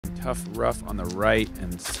tough rough on the right,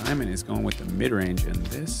 and Simon is going with the mid-range, and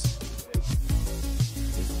this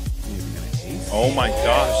is maybe going to ace. Oh my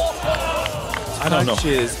gosh. I don't know. That's a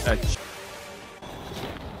chance. That's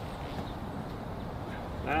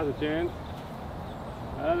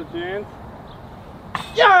a chance.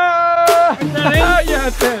 Yeah! Yeah,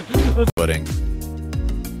 it's in. Footing.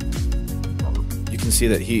 You can see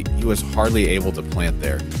that he was hardly able to plant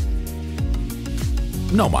there.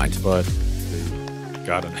 No mind, but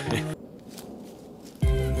got it.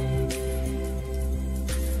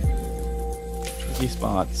 Tricky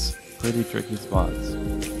spots. Pretty tricky spots.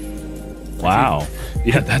 Wow.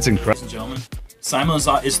 Yeah, that's incredible. Ladies and gentlemen, Simon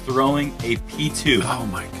Lizotte is throwing a P2. Oh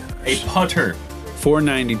my gosh. A putter.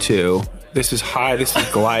 492. This is high. This is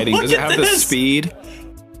gliding. Does it have the speed?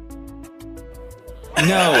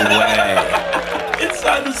 No way.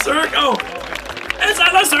 Inside the circle.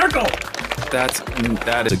 Inside the circle.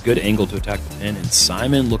 That is a good angle to attack the pin, and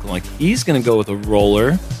Simon looking like he's going to go with a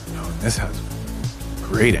roller. Oh, this has a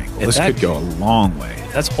great angle. This could go a long way.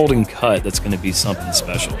 That's holding cut. That's going to be something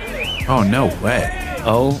special. Oh, no way.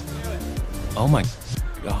 Oh my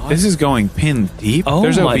God. This is going pin deep. Oh,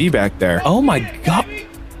 there's a V back there. Oh my God.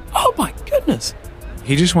 Oh my goodness.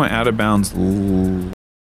 He just went out of bounds.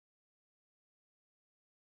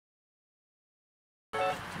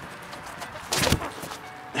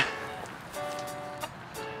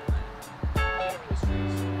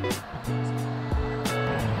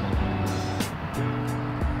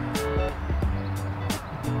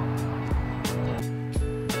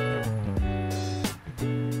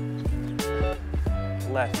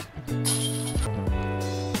 Left.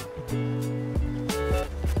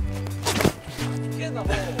 Get in the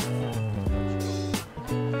hole.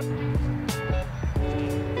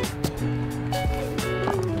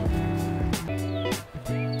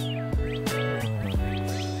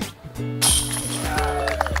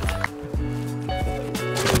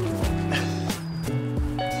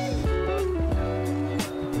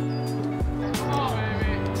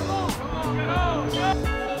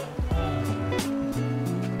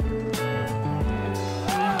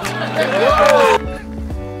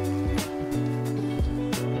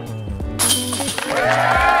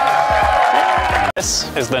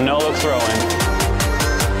 This is the no-look throw-in.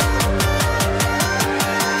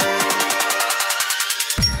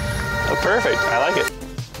 Oh, perfect. I like it.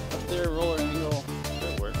 Up there, roller angle.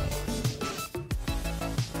 That works.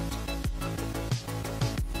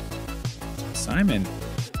 Simon,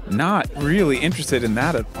 not really interested in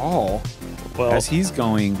that at all. Well, as he's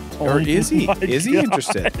going, or is he? Is he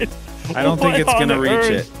interested? I don't think it's gonna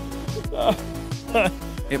reach it.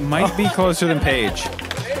 It might be closer than Paige.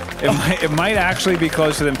 It might actually be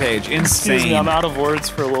closer than Paige. Insane. Excuse me, I'm out of words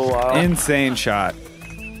for a little while. Insane shot.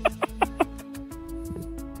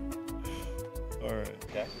 All right.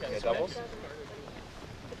 Okay, doubles.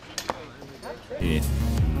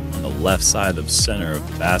 On the left side of center of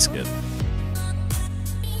the basket.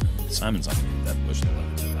 Simon's not going to get that push to the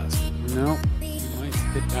left of the basket. No, he might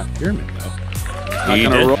hit that pyramid though. He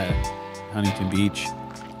Not gonna did. roll. Huntington Beach.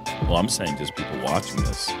 Well, I'm saying just people watching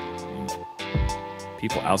this.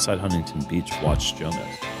 People outside Huntington Beach watch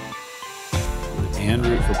Jomez. And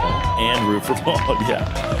root for ball. And root for ball,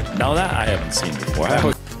 yeah. Now that I haven't seen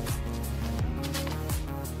before.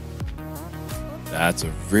 That's a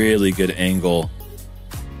really good angle.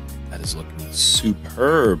 That is looking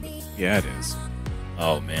superb. Yeah, it is.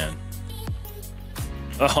 Oh, man.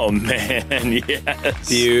 Oh, man, yes.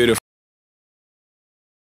 Beautiful.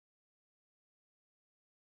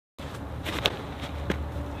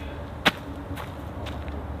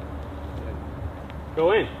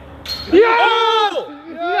 Go in. Yes! Oh!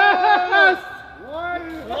 Yes!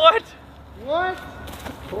 What? What?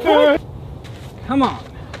 What? Come on.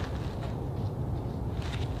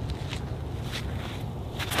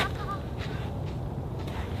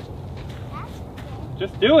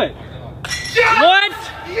 Just do it. Yes! What?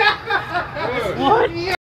 Yes! What?